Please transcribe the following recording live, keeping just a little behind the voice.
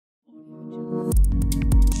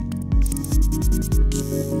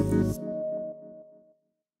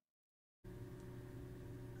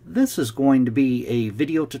This is going to be a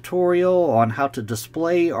video tutorial on how to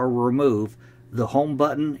display or remove the home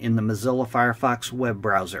button in the Mozilla Firefox web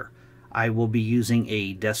browser. I will be using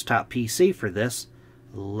a desktop PC for this.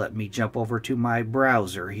 Let me jump over to my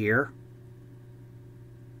browser here.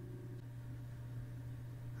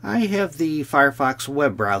 I have the Firefox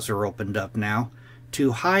web browser opened up now.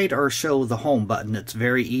 To hide or show the home button, it's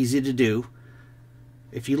very easy to do.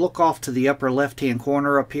 If you look off to the upper left hand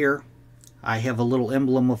corner up here, I have a little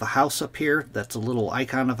emblem of a house up here. That's a little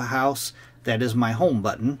icon of a house. That is my home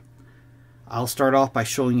button. I'll start off by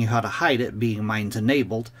showing you how to hide it, being mine's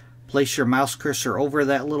enabled. Place your mouse cursor over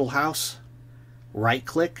that little house, right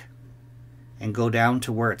click, and go down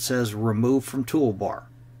to where it says Remove from Toolbar.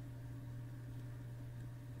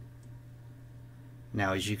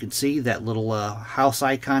 Now, as you can see, that little house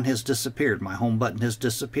icon has disappeared. My home button has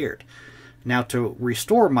disappeared. Now, to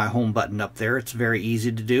restore my home button up there, it's very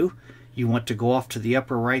easy to do. You want to go off to the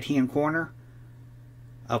upper right hand corner,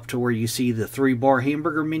 up to where you see the 3-bar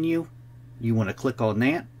hamburger menu. You want to click on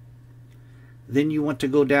that. Then you want to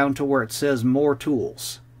go down to where it says More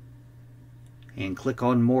Tools, and click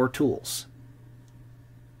on More Tools.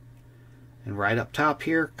 And right up top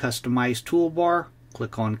here, Customize Toolbar.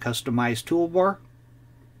 Click on Customize Toolbar.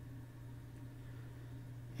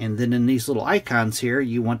 And then in these little icons here,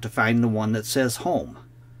 you want to find the one that says Home.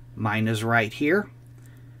 Mine is right here.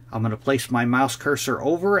 I'm going to place my mouse cursor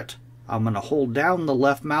over it. I'm going to hold down the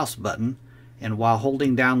left mouse button, and while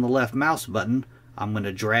holding down the left mouse button, I'm going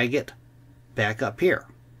to drag it back up here.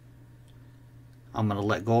 I'm going to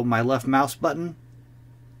let go of my left mouse button,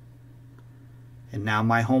 and now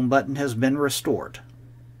my home button has been restored.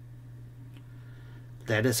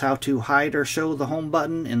 That is how to hide or show the home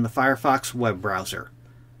button in the Firefox web browser.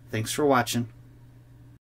 Thanks for watching.